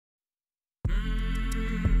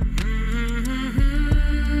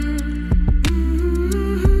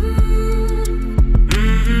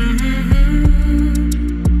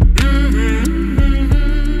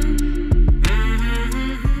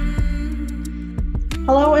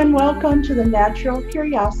Hello and welcome to the Natural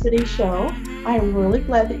Curiosity Show. I am really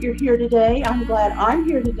glad that you're here today. I'm glad I'm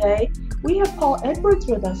here today. We have Paul Edwards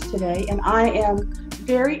with us today, and I am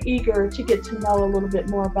very eager to get to know a little bit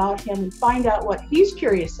more about him and find out what he's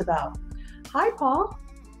curious about. Hi, Paul.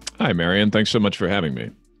 Hi, Marian. Thanks so much for having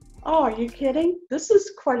me. Oh, are you kidding? This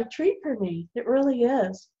is quite a treat for me. It really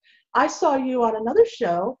is. I saw you on another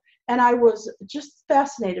show, and I was just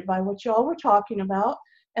fascinated by what y'all were talking about.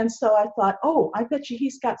 And so I thought, oh, I bet you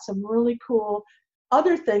he's got some really cool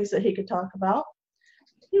other things that he could talk about,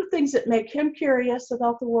 things that make him curious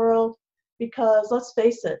about the world, because let's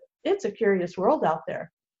face it, it's a curious world out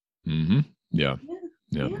there. Mm-hmm. Yeah. Yeah,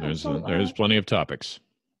 Yeah. yeah. There's plenty of topics.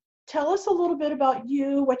 Tell us a little bit about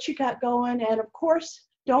you, what you got going, and of course,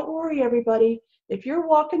 don't worry, everybody. If you're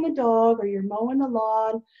walking the dog or you're mowing the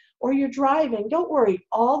lawn or you're driving, don't worry.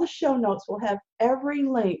 All the show notes will have every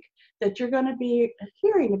link that you're going to be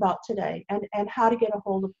hearing about today and how to get a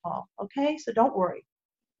hold of Paul. Okay, so don't worry.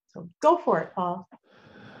 So go for it, Paul.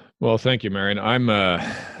 Well, thank you, Marian.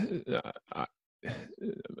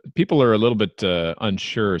 People are a little bit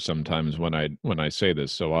unsure sometimes when I say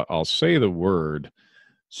this, so I'll say the word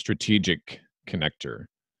strategic connector.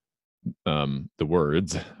 The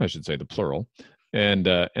words, I should say, the plural, and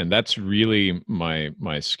that's really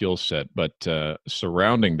my skill set. But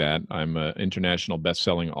surrounding that, I'm an international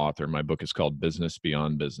best-selling author. My book is called Business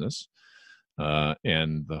Beyond Business,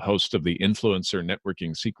 and the host of the Influencer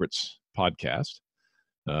Networking Secrets podcast,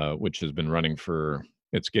 which has been running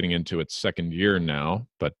it's getting into its second year now.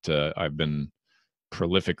 But I've been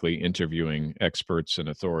prolifically interviewing experts and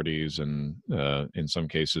authorities, and in some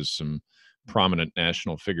cases, some prominent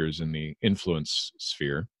national figures in the influence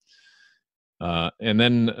sphere. And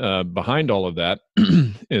then behind all of that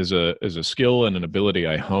is a skill and an ability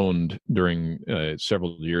I honed during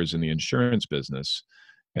several years in the insurance business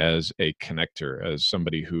as a connector, as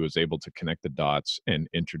somebody who is able to connect the dots and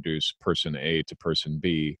introduce person A to person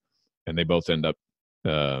B, and they both end up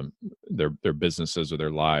their businesses or their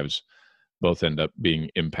lives both end up being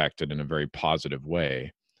impacted in a very positive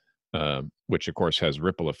way. Which of course has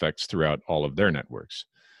ripple effects throughout all of their networks.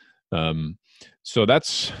 So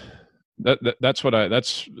that's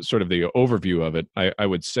sort of the overview of it. I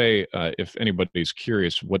would say if anybody's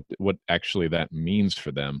curious what actually that means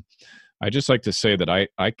for them, I just like to say that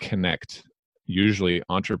I connect usually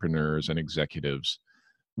entrepreneurs and executives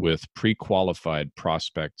with pre-qualified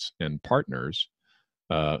prospects and partners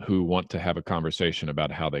who want to have a conversation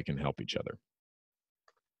about how they can help each other.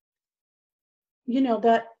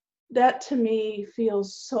 That to me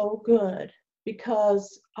feels so good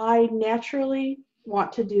because I naturally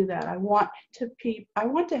want to do that. I want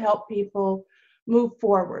to help people move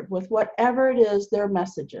forward with whatever it is their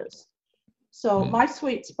message is. So my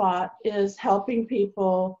sweet spot is helping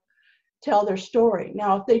people tell their story.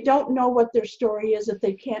 Now, if they don't know what their story is, if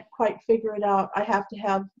they can't quite figure it out, I have to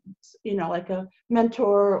have, like a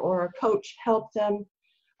mentor or a coach help them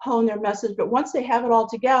hone their message. But once they have it all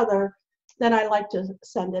together, then I like to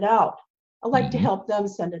send it out. I like to help them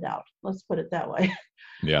send it out. Let's put it that way.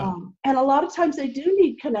 Yeah. And a lot of times they do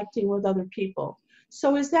need connecting with other people.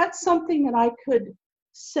 So is that something that I could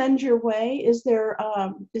send your way? Is there,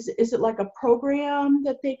 is it like a program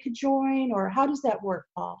that they could join, or how does that work,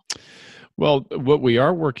 Paul? Well, what we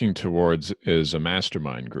are working towards is a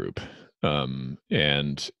mastermind group. And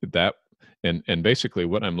basically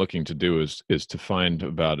what I'm looking to do is to find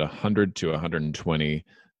about 100 to 120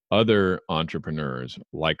 other entrepreneurs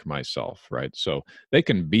like myself, right? So they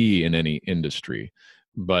can be in any industry,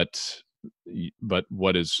 but what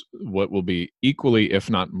will be equally, if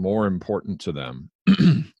not more important to them,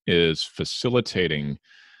 is facilitating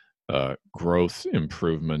growth,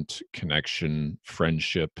 improvement, connection,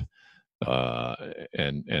 friendship,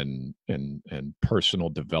 and personal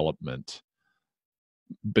development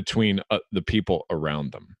between the people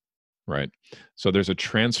around them. Right. So there's a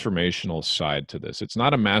transformational side to this. It's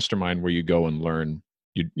not a mastermind where you go and learn.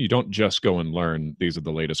 You don't just go and learn these are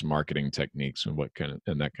the latest marketing techniques and that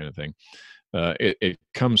kind of thing. It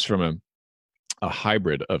comes from a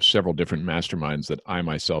hybrid of several different masterminds that I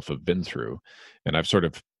myself have been through, and I've sort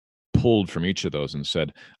of pulled from each of those and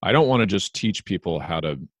said, I don't want to just teach people how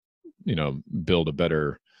to, build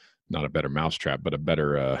not a better mousetrap, but a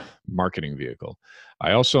better marketing vehicle.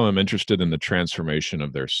 I also am interested in the transformation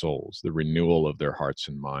of their souls, the renewal of their hearts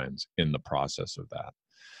and minds in the process of that.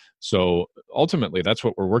 So ultimately, that's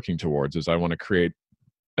what we're working towards. Is I want to create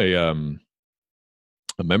a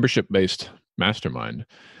membership-based mastermind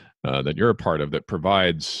that you're a part of that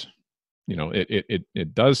provides,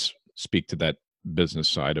 it does speak to that business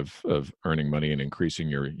side of earning money and increasing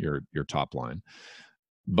your top line,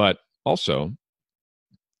 but also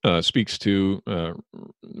speaks to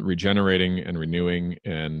regenerating and renewing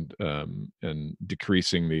and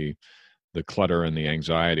decreasing the clutter and the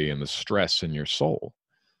anxiety and the stress in your soul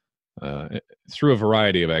through a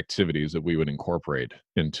variety of activities that we would incorporate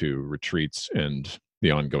into retreats and the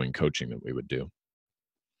ongoing coaching that we would do.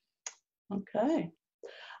 Okay.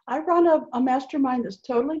 I run a mastermind that's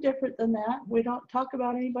totally different than that. We don't talk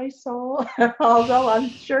about anybody's soul, although I'm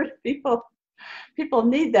sure people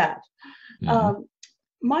need that. Mm-hmm.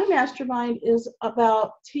 My mastermind is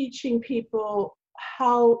about teaching people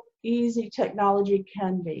how easy technology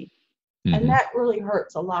can be. And Mm-hmm. that really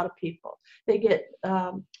hurts a lot of people. They get,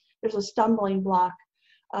 there's a stumbling block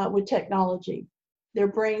with technology. Their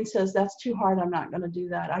brain says, that's too hard, I'm not going to do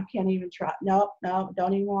that. I can't even try. No,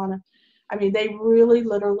 don't even want to. I mean, they really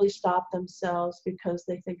literally stop themselves because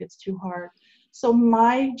they think it's too hard. So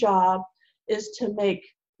my job is to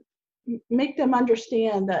make them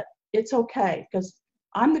understand that it's okay, because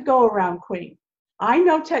I'm the go-around queen. I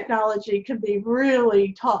know technology can be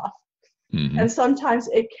really tough, Mm-hmm. and sometimes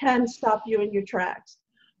it can stop you in your tracks.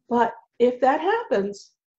 But if that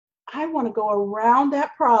happens, I want to go around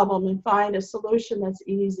that problem and find a solution that's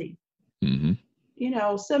easy. Mm-hmm.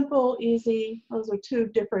 Simple, easy. Those are two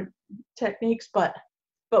different techniques, but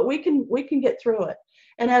we can get through it.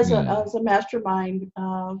 And as a mastermind,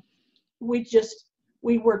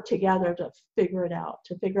 we work together to figure it out,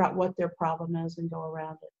 to figure out what their problem is and go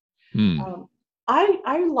around it. Mm.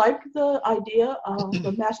 I like the idea of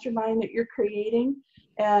the mastermind that you're creating,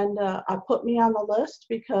 and I put me on the list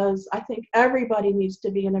because I think everybody needs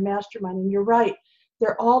to be in a mastermind. And you're right,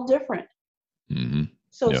 they're all different. Mm-hmm.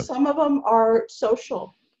 So Yep. some of them are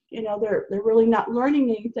social. They're really not learning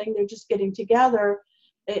anything. They're just getting together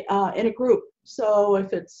in a group. So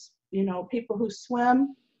if it's people who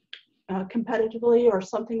swim competitively or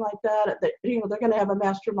something like that, they're going to have a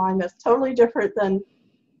mastermind that's totally different than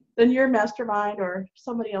your mastermind or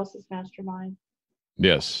somebody else's mastermind.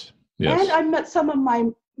 Yes. And Yes. I've met some of my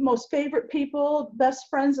most favorite people, best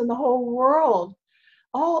friends in the whole world,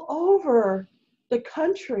 all over the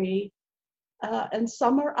country, and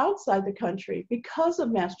some are outside the country because of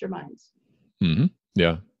masterminds. Mm-hmm.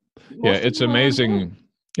 Yeah. Yeah. Most of It's them are on Zoom. amazing.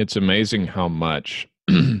 It's amazing how much,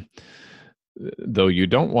 though you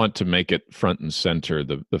don't want to make it front and center,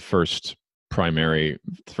 the first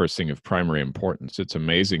thing of primary importance. It's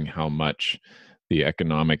amazing how much the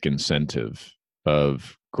economic incentive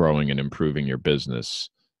of growing and improving your business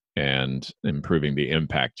and improving the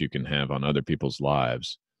impact you can have on other people's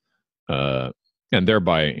lives, and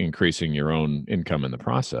thereby increasing your own income in the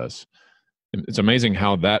process. It's amazing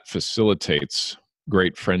how that facilitates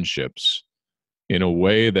great friendships in a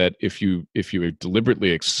way that if you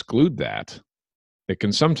deliberately exclude that, it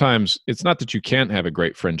can sometimes, it's not that you can't have a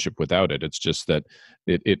great friendship without it. It's just that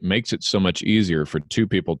it makes it so much easier for two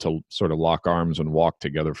people to sort of lock arms and walk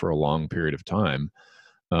together for a long period of time,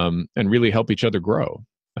 and really help each other grow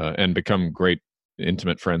and become great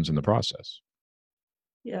intimate friends in the process.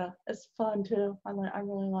 Yeah, it's fun too. I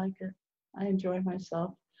really like it. I enjoy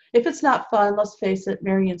myself. If it's not fun, let's face it,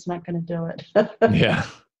 Marian's not going to do it. Yeah.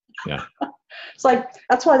 Yeah. It's like,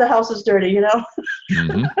 that's why the house is dirty.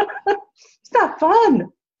 Mm-hmm. It's not fun.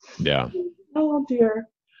 Yeah. Oh dear.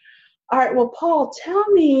 All right. Well, Paul, tell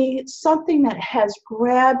me something that has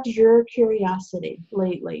grabbed your curiosity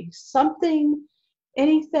lately.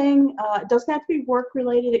 Anything. It doesn't have to be work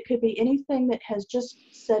related. It could be anything that has just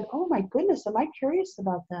said, "Oh my goodness, am I curious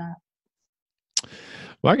about that?"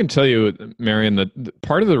 Well, I can tell you, Marian, that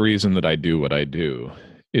part of the reason that I do what I do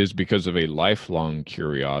is because of a lifelong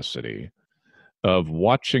curiosity of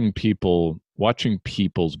watching people's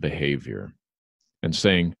behavior and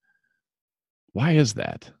saying, why is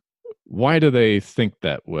that? Why do they think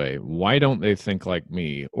that way? Why don't they think like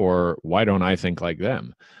me? Or why don't I think like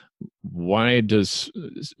them? Why does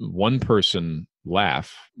one person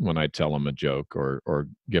laugh when I tell them a joke or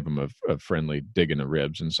give them a friendly dig in the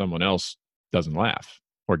ribs, and someone else doesn't laugh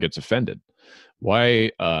or gets offended?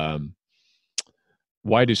 Why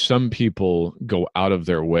why do some people go out of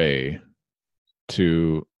their way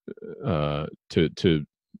to uh, to to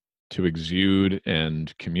to exude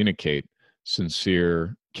and communicate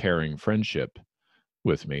sincere, caring friendship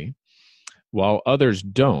with me, while others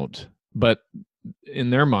don't? But in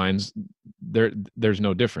their minds, there's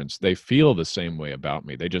no difference. They feel the same way about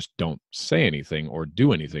me. They just don't say anything or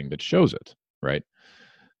do anything that shows it. Right?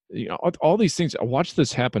 All these things. I watch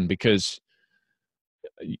this happen because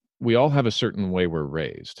we all have a certain way we're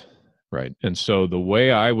raised, right? And so the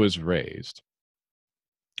way I was raised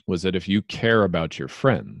was that if you care about your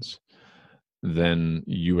friends, then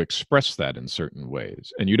you express that in certain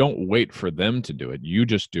ways, and you don't wait for them to do it. You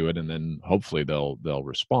just do it, and then hopefully they'll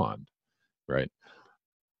respond, right?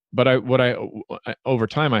 But over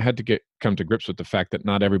time, I had to come to grips with the fact that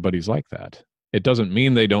not everybody's like that. It doesn't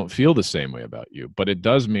mean they don't feel the same way about you, but it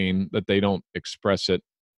does mean that they don't express it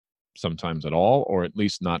sometimes at all, or at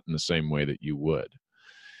least not in the same way that you would.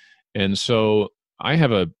 And so I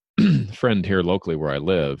have a friend here locally where I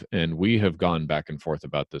live, and we have gone back and forth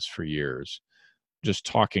about this for years, just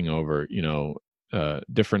talking over,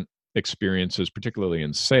 different experiences, particularly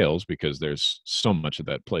in sales, because there's so much of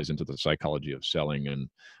that plays into the psychology of selling and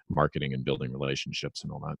marketing and building relationships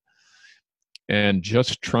and all that. And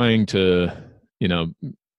just trying to,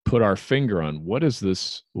 put our finger on what is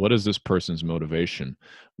this person's motivation?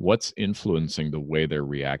 What's influencing the way they're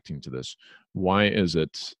reacting to this? Why is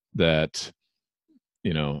it that,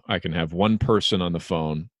 I can have one person on the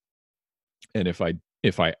phone, and if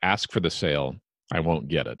I ask for the sale, I won't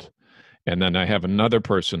get it. And then I have another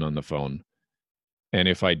person on the phone, and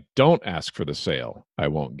if I don't ask for the sale, I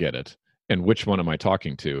won't get it. And which one am I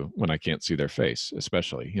talking to when I can't see their face,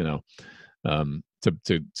 especially,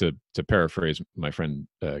 to paraphrase my friend,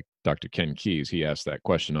 Dr. Ken Keyes, he asked that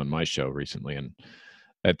question on my show recently. And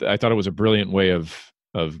I thought it was a brilliant way of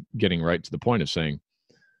getting right to the point of saying,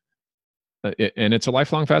 and it's a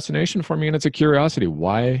lifelong fascination for me, and it's a curiosity.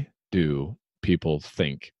 Why do people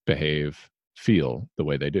think, behave, feel the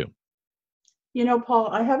way they do? Paul,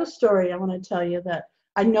 I have a story I want to tell you that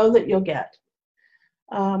I know that you'll get.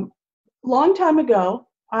 Long time ago,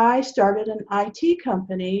 I started an IT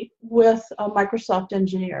company with a Microsoft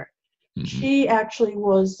engineer. Mm-hmm. She actually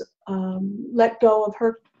was let go of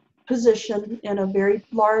her position in a very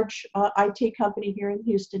large IT company here in the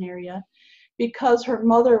Houston area because her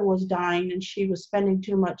mother was dying and she was spending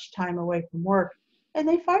too much time away from work, and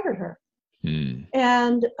they fired her. Mm.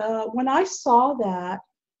 And when I saw that,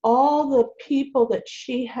 all the people that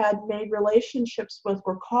she had made relationships with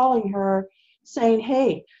were calling her saying,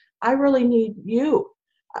 "Hey, I really need you.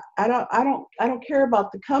 I don't care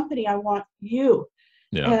about the company. I want you."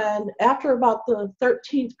 Yeah. And after about the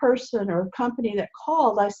 13th person or company that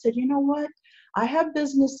called, I said, "You know what? I have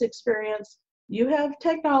business experience. You have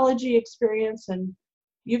technology experience, and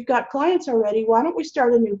you've got clients already. Why don't we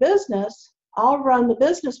start a new business? I'll run the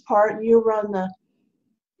business part and you run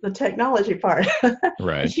the technology part."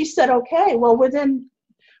 Right. And she said, "Okay." Well, within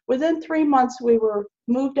 3 months, we were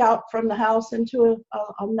moved out from the house into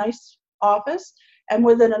a nice office. And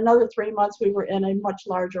within another 3 months, we were in a much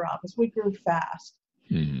larger office. We grew fast.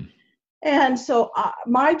 Mm-hmm. And so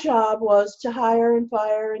my job was to hire and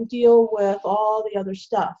fire and deal with all the other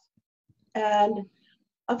stuff. And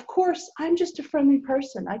of course, I'm just a friendly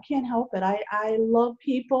person. I can't help it. I love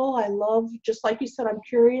people. I love, just like you said, I'm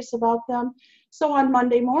curious about them. So on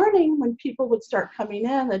Monday morning, when people would start coming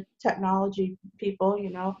in, the technology people,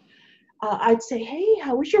 I'd say, "Hey,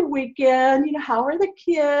 how was your weekend? How are the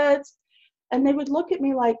kids?" And they would look at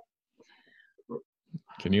me like,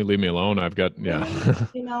 "Can you leave me alone? I've got, yeah."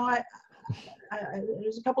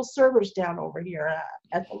 There's a couple servers down over here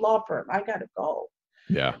at the law firm. I got to go.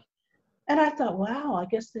 Yeah. And I thought, wow, I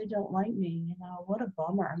guess they don't like me. What a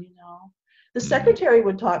bummer, The secretary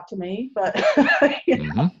would talk to me, but,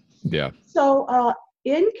 Mm-hmm. Yeah. So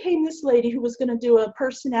in came this lady who was going to do a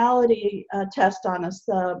personality test on us,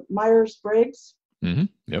 the Myers-Briggs. Mm-hmm.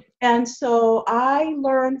 Yep. And so I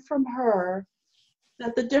learned from her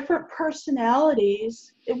that the different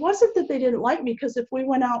personalities, it wasn't that they didn't like me, because if we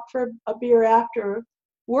went out for a beer after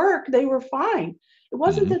work, they were fine. It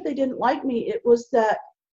wasn't that they didn't like me. It was that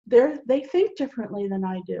they think differently than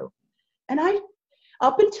I do. And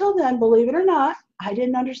up until then, believe it or not, I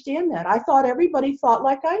didn't understand that. I thought everybody thought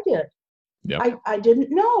like I did. Yep. I didn't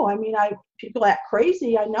know. People act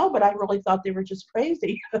crazy, I know, but I really thought they were just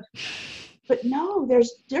crazy. But no,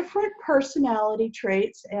 there's different personality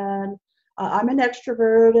traits, and I'm an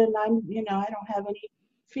extrovert, and I don't have any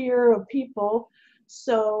fear of people.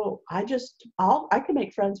 So I can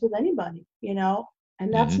make friends with anybody,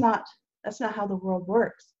 and that's not how the world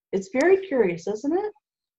works. It's very curious, isn't it?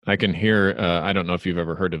 I can hear, I don't know if you've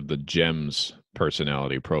ever heard of the GEMS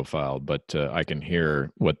personality profile, but I can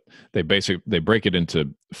hear what they break it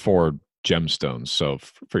into 4 gemstones. So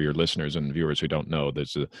for your listeners and viewers who don't know,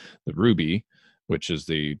 there's the ruby, which is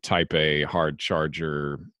the type A hard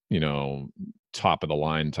charger, top of the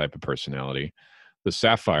line type of personality. The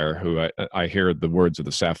sapphire, who I hear the words of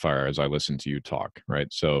the sapphire as I listen to you talk, right?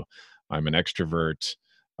 So I'm an extrovert.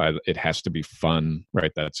 It has to be fun,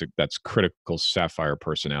 right? That's critical sapphire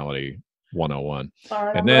personality 101. All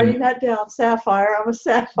right, I'm writing that down. Sapphire. I'm a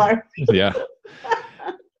sapphire. Yeah.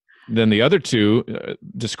 Then the other two,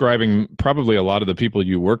 describing probably a lot of the people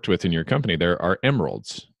you worked with in your company, there are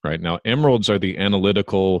emeralds, right? Now, emeralds are the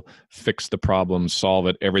analytical, fix the problem, solve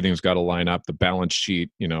it. Everything's got to line up, the balance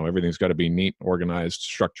sheet, everything's got to be neat, organized,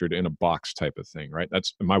 structured in a box type of thing, right?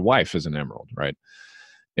 That's my wife is an emerald, right?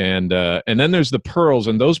 And then there's the pearls,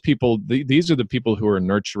 and those people, these are the people who are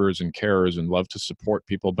nurturers and carers and love to support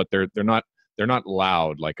people, but they're not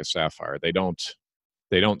loud like a sapphire. They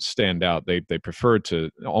don't stand out. They prefer to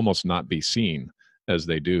almost not be seen as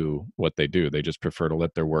they do what they do. They just prefer to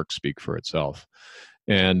let their work speak for itself.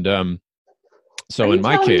 And Are so in you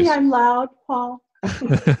my telling me case, I'm loud, Paul?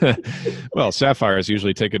 well, sapphires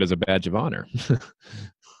usually take it as a badge of honor.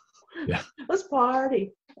 Yeah, Let's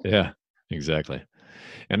party. yeah, exactly.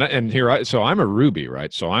 So I'm a Ruby,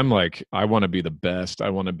 right? So I'm like, I want to be the best. I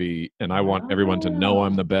want to be, and I want everyone to know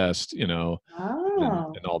I'm Oh, the best, oh,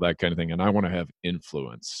 and all that kind of thing. And I want to have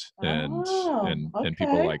influence, and oh, and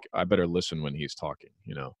people okay. like, I better listen when he's talking.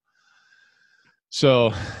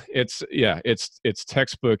 So it's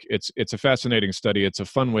textbook. It's a fascinating study. It's a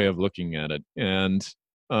fun way of looking at it. And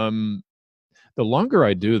um, the longer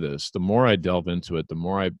I do this, the more I delve into it, the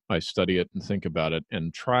more I study it and think about it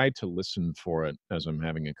and try to listen for it as I'm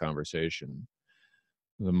having a conversation,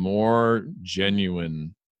 the more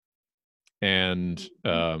genuine and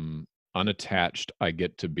unattached I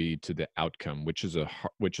get to be to the outcome, which is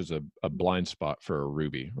a blind spot for a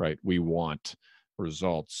Ruby, right? We want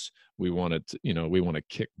results. We want it, we want to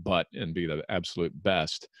kick butt and be the absolute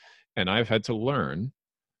best. And I've had to learn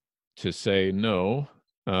to say no,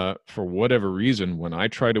 for whatever reason. When I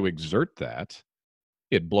try to exert that,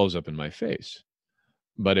 it blows up in my face.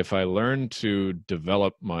 But if I learn to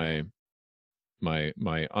develop my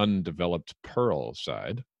undeveloped pearl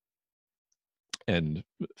side and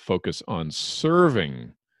focus on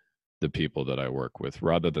serving the people that I work with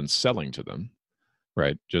rather than selling to them,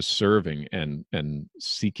 right? Just serving and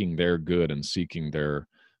seeking their good and seeking their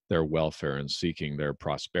welfare and seeking their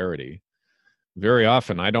prosperity. Very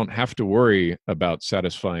often I don't have to worry about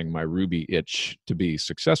satisfying my Ruby itch to be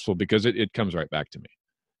successful, because it comes right back to me.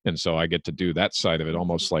 And so I get to do that side of it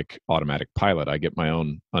almost like automatic pilot. I get my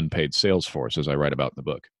own unpaid sales force, as I write about in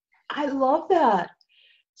the book. I love that.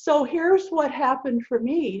 So here's what happened for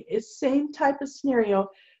me. It's same type of scenario.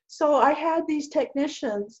 So I had these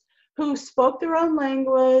technicians who spoke their own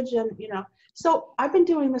language, and so I've been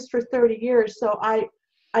doing this for 30 years. So I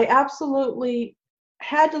absolutely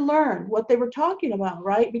had to learn what they were talking about,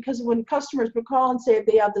 right? Because when customers would call and say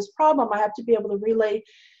they have this problem, I have to be able to relay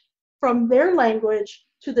from their language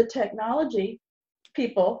to the technology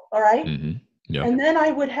people, all right? Mm-hmm. Yeah. And then I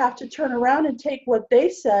would have to turn around and take what they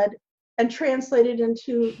said and translate it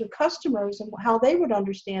into the customers and how they would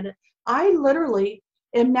understand it. I literally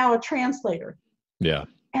am now a translator. Yeah.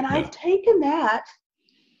 And Yeah. I've taken that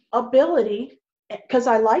ability because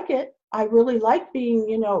I like it. I really like being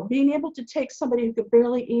able to take somebody who could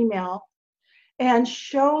barely email and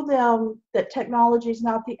show them that technology is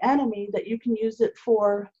not the enemy, that you can use it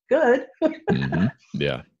for good. Mm-hmm.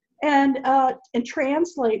 Yeah. And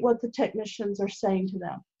translate what the technicians are saying to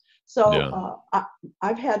them. So Yeah.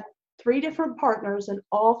 I've had 3 different partners, and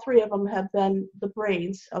all 3 of them have been the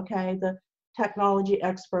brains, okay, the technology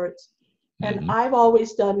experts. And Mm-hmm. I've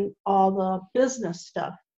always done all the business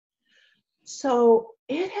stuff. So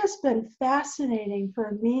it has been fascinating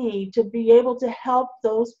for me to be able to help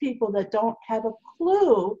those people that don't have a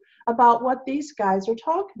clue about what these guys are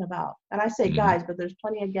talking about. And I say Mm-hmm. guys, but there's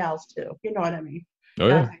plenty of gals too. You know what I mean? Oh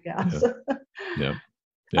Guys yeah. and Yeah. gals. Yeah.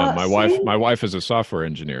 Yeah. My wife, Same. my wife is a software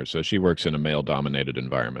engineer, so she works in a male dominated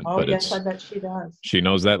environment, Oh but yes, I bet she does. she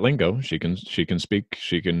knows that lingo. She can speak.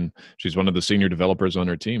 She's one of the senior developers on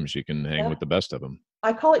her team. She can hang Yeah, with the best of them.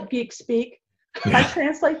 I call it geek speak. I Yeah.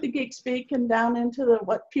 translate the geek speak and down into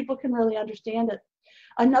what people can really understand it.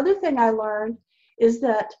 Another thing I learned is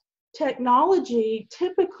that technology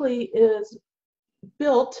typically is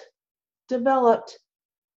built, developed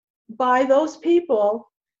by those people,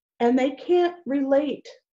 and they can't relate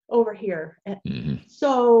over here. Mm-hmm.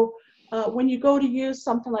 So when you go to use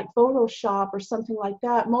something like Photoshop or something like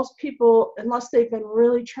that, most people, unless they've been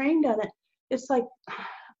really trained on it, it's like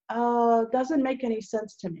doesn't make any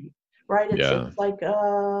sense to me, right? Yeah. It's like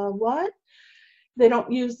what? They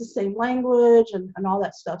don't use the same language and all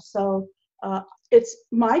that stuff. So it's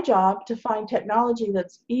my job to find technology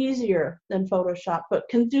that's easier than Photoshop, but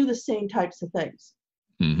can do the same types of things.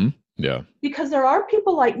 Mm-hmm. Yeah. Because there are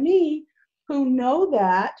people like me who know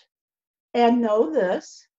that and know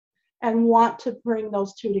this and want to bring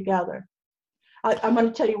those 2 together. I'm going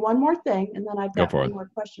to tell you one more thing, and then I've Go got for one it. more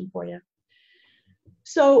question for you.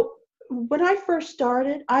 So when I first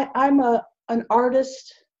started, I'm an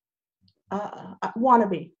artist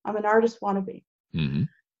wannabe. I'm an artist wannabe. Hmm.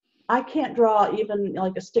 I can't draw even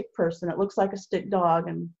like a stick person. It looks like a stick dog,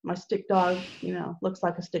 and my stick dog, looks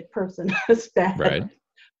like a stick person. It's bad. Right.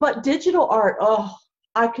 But digital art, oh,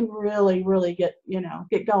 I can really, really get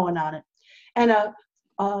going on it. And a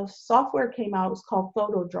software came out. It was called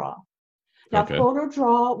PhotoDraw. Now, Okay.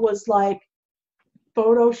 PhotoDraw was like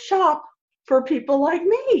Photoshop for people like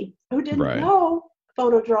me who didn't Right. know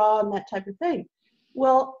PhotoDraw and that type of thing.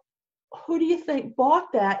 Well, who do you think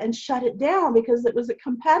bought that and shut it down because it was a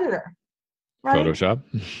competitor, right? Photoshop.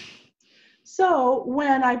 So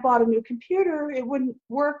when I bought a new computer, it wouldn't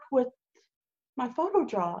work with my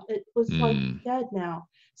PhotoDraw. It was like Mm. dead now.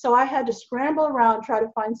 So I had to scramble around, try to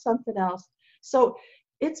find something else. So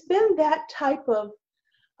it's been that type of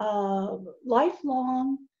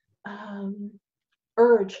lifelong um,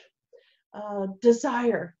 urge,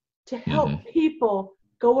 desire to Hmm. help people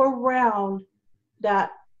go around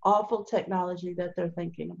that awful technology that they're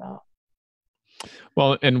thinking about.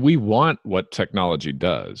 Well, and we want what technology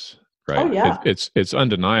does, Oh, right? yeah. It's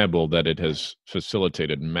undeniable that it has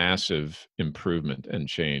facilitated massive improvement and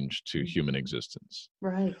change to human Mhm. existence.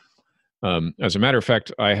 Right. As a matter of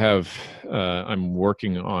fact, I'm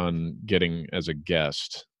working on getting as a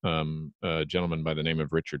guest a gentleman by the name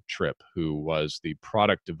of Richard Tripp, who was the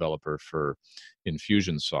product developer for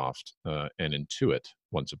Infusionsoft and Intuit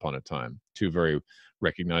once upon a time, two very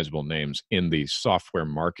recognizable names in the software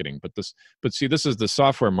marketing. But see, this is the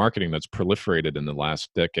software marketing that's proliferated in the last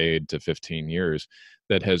decade to 15 years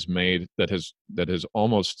that has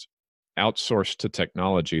almost outsourced to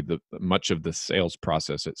technology the much of the sales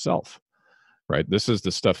process itself, right? This is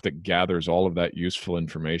the stuff that gathers all of that useful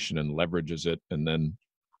information and leverages it and then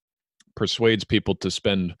persuades people to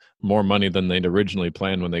spend more money than they'd originally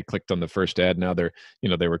planned when they clicked on the first ad. Now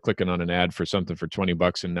they were clicking on an ad for something for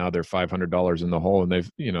 $20 and now they're $500 in the hole and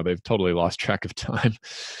they've totally lost track of time.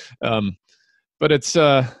 Um, but it's,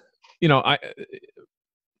 I,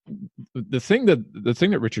 the thing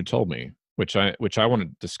that Richard told me, which I want to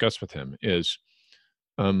discuss with him is,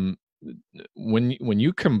 um, when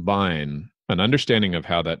you combine an understanding of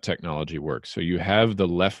how that technology works, so you have the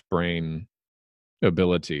left brain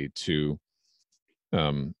ability to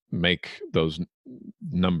make those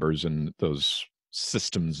numbers and those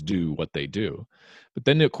systems do what they do, but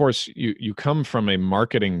then of course you come from a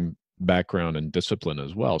marketing background and discipline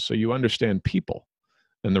as well, so you understand people.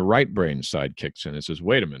 And the right brain side kicks in and says,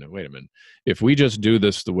 wait a minute. If we just do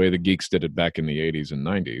this the way the geeks did it back in the 80s and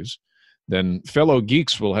 90s, then fellow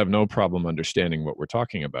geeks will have no problem understanding what we're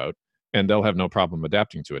talking about, and they'll have no problem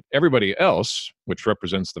adapting to it. Everybody else, which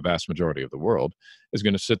represents the vast majority of the world, is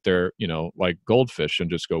going to sit there, like goldfish and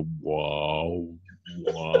just go, whoa,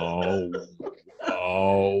 whoa,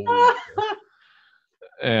 whoa,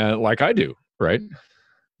 and like I do, right?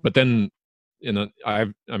 But then, I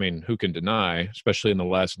mean, who can deny, especially in the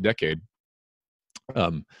last decade,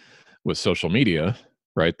 um, with social media,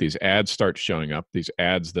 right? These ads start showing up, these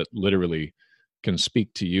ads that literally can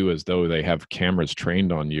speak to you as though they have cameras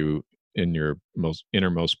trained on you in your most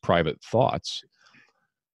innermost private thoughts,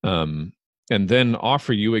 um, and then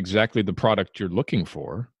offer you exactly the product you're looking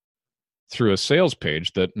for through a sales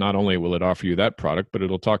page that not only will it offer you that product, but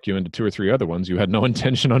it'll talk you into two or three other ones you had no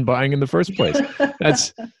intention on buying in the first place.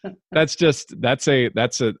 That's that's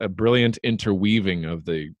a brilliant interweaving of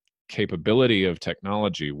the capability of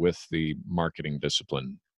technology with the marketing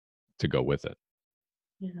discipline to go with it.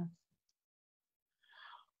 Yeah.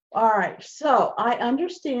 All right. So I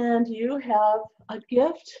understand you have a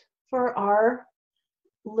gift for our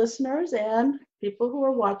listeners and people who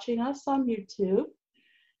are watching us on YouTube.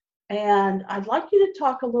 And I'd like you to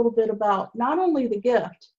talk a little bit about not only the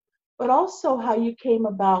gift, but also how you came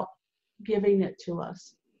about giving it to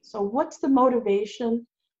us. So what's the motivation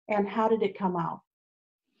and how did it come out?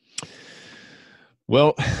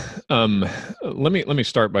 Well, um, let me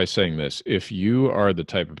start by saying this: if you are the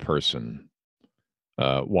type of person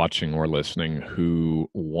watching or listening who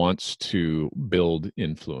wants to build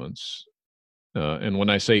influence, and when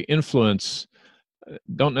I say influence,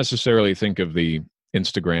 don't necessarily think of the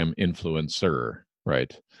Instagram influencer,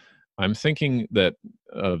 right? I'm thinking that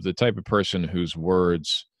of the type of person whose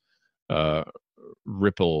words uh,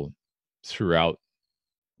 ripple throughout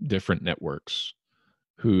different networks,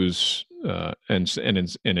 whose and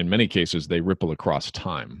in many cases they ripple across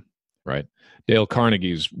time, right? Dale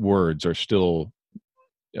Carnegie's words are still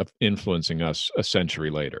influencing us a century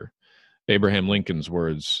later. Abraham Lincoln's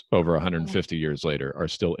words over Oh, 150 years later are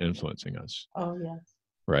still influencing us, oh yes.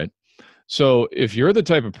 right? So if you're the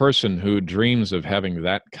type of person who dreams of having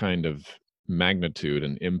that kind of magnitude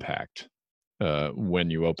and impact when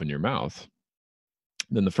you open your mouth,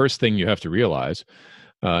 then the first thing you have to realize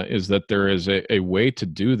is that there is a way to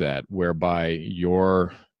do that whereby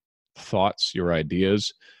your thoughts, your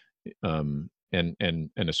ideas, and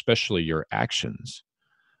especially your actions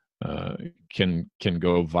can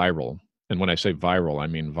go viral. And when I say viral, I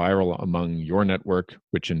mean viral among your network,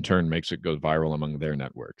 which in turn makes it go viral among their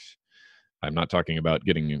networks. I'm not talking about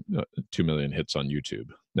getting 2 million hits on YouTube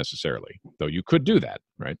necessarily, though you could do that,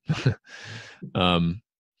 right?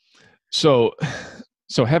 So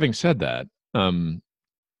having said that,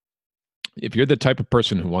 if you're the type of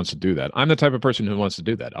person who wants to do that, I'm the type of person who wants to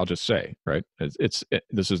do that. I'll just say, right?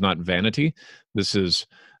 This is not vanity. This is,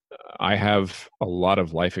 I have a lot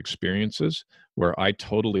of life experiences where I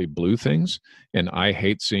totally blew things, and I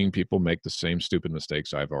hate seeing people make the same stupid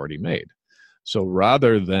mistakes I've already made. So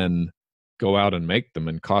rather than go out and make them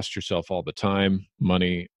and cost yourself all the time,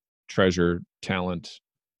 money, treasure, talent,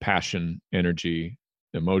 passion, energy,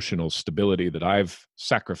 emotional stability that I've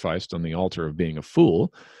sacrificed on the altar of being a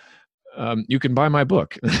fool, you can buy my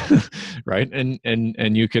book, right?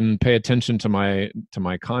 And you can pay attention to my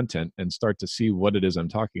content and start to see what it is I'm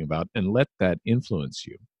talking about, and let that influence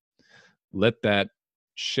you. Let that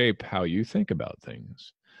shape how you think about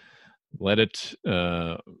things. Let it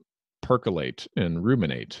percolate and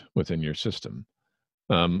ruminate within your system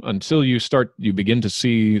until you begin to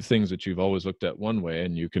see things that you've always looked at one way,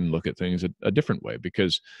 and you can look at things a different way.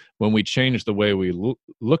 Because when we change the way we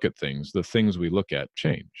look at things, the things we look at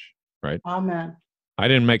change, right? Amen. I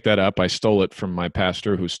didn't make that up. I stole it from my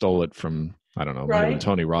pastor, who stole it from, I don't know, might have been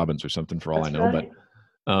Tony Robbins or something, for all I know. Right.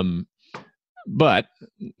 But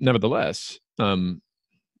nevertheless,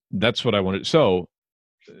 that's what I wanted. So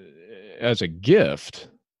as a gift,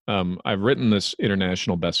 I've written this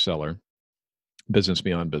international bestseller, Business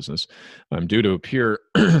Beyond Business. I'm due to appear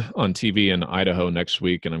on TV in Idaho next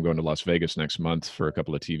week, and I'm going to Las Vegas next month for a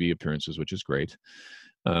couple of TV appearances, which is great.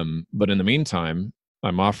 But in the meantime,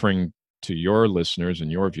 I'm offering to your listeners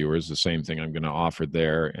and your viewers the same thing I'm going to offer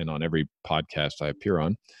there and on every podcast I appear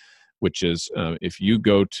on, which is if you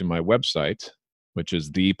go to my website, which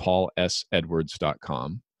is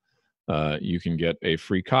thepaulsedwards.com, you can get a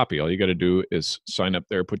free copy. All you got to do is sign up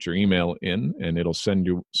there, put your email in, and it'll send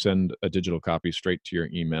a digital copy straight to your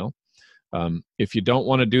email. If you don't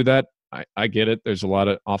want to do that, I get it. There's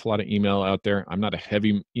awful lot of email out there. I'm not a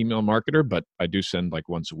heavy email marketer, but I do send like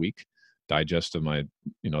once a week digest of my,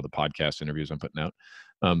 the podcast interviews I'm putting out.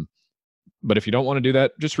 But if you don't want to do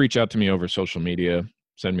that, just reach out to me over social media,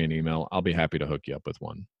 send me an email. I'll be happy to hook you up with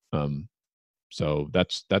one. So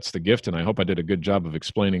that's the gift, and I hope I did a good job of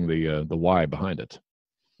explaining the why behind it.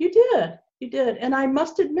 You did. And I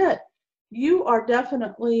must admit, you are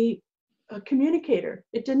definitely a communicator.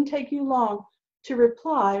 It didn't take you long to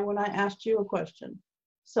reply when I asked you a question.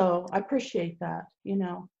 So I appreciate that,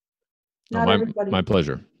 My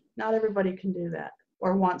pleasure. Not everybody can do that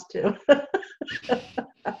or wants to.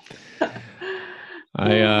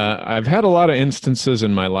 I've had a lot of instances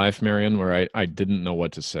in my life, Marian, where I didn't know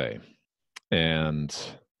what to say. And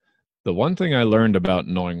the one thing I learned about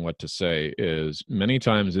knowing what to say is many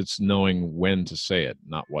times it's knowing when to say it,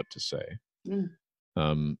 not what to say.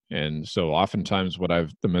 And so oftentimes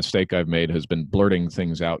the mistake I've made has been blurting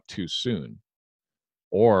things out too soon,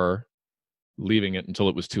 or leaving it until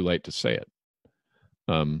it was too late to say it.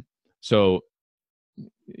 So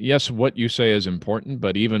yes, what you say is important,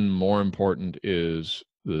 but even more important is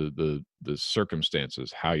the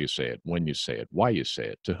circumstances, how you say it, when you say it, why you say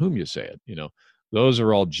it, to whom you say it. Those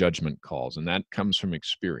are all judgment calls, and that comes from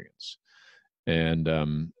experience. And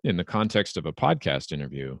in the context of a podcast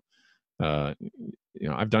interview,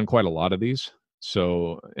 I've done quite a lot of these.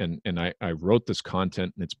 So, and I wrote this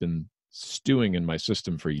content, and it's been stewing in my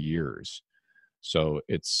system for years. So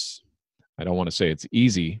I don't want to say it's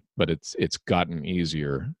easy, but it's gotten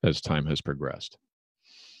easier as time has progressed.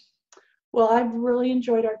 Well, I've really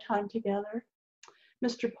enjoyed our time together.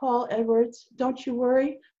 Mr. Paul Edwards, don't you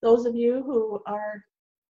worry. Those of you who are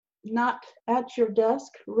not at your desk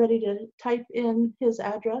ready to type in his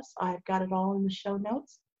address, I've got it all in the show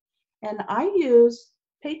notes. And I use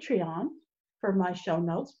Patreon for my show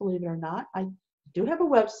notes, believe it or not. I do have a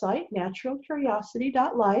website,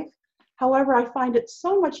 naturalcuriosity.life. However, I find it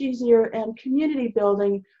so much easier and community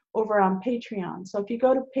building over on Patreon. So if you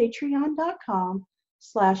go to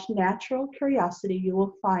patreon.com/naturalcuriosity, you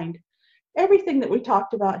will find everything that we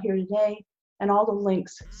talked about here today and all the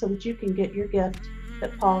links so that you can get your gift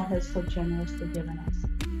that Paul has so generously given us.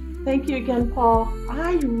 Thank you again, Paul.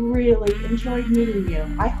 I really enjoyed meeting you.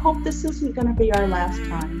 I hope this isn't going to be our last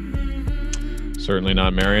time. Certainly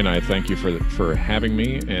not, Marian. I thank you for having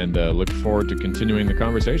me, and look forward to continuing the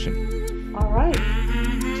conversation. All right.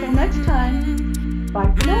 Until next time.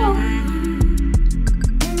 Bye for now.